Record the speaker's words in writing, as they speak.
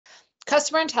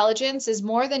Customer intelligence is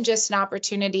more than just an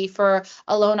opportunity for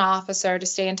a loan officer to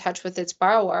stay in touch with its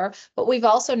borrower, but we've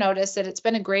also noticed that it's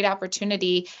been a great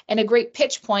opportunity and a great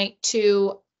pitch point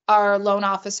to our loan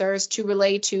officers to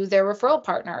relay to their referral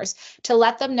partners, to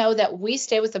let them know that we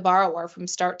stay with the borrower from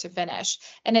start to finish.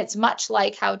 And it's much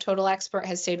like how Total Expert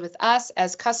has stayed with us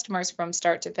as customers from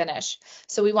start to finish.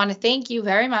 So we want to thank you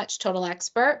very much, Total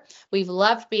Expert. We've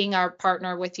loved being our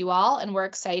partner with you all, and we're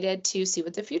excited to see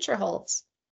what the future holds.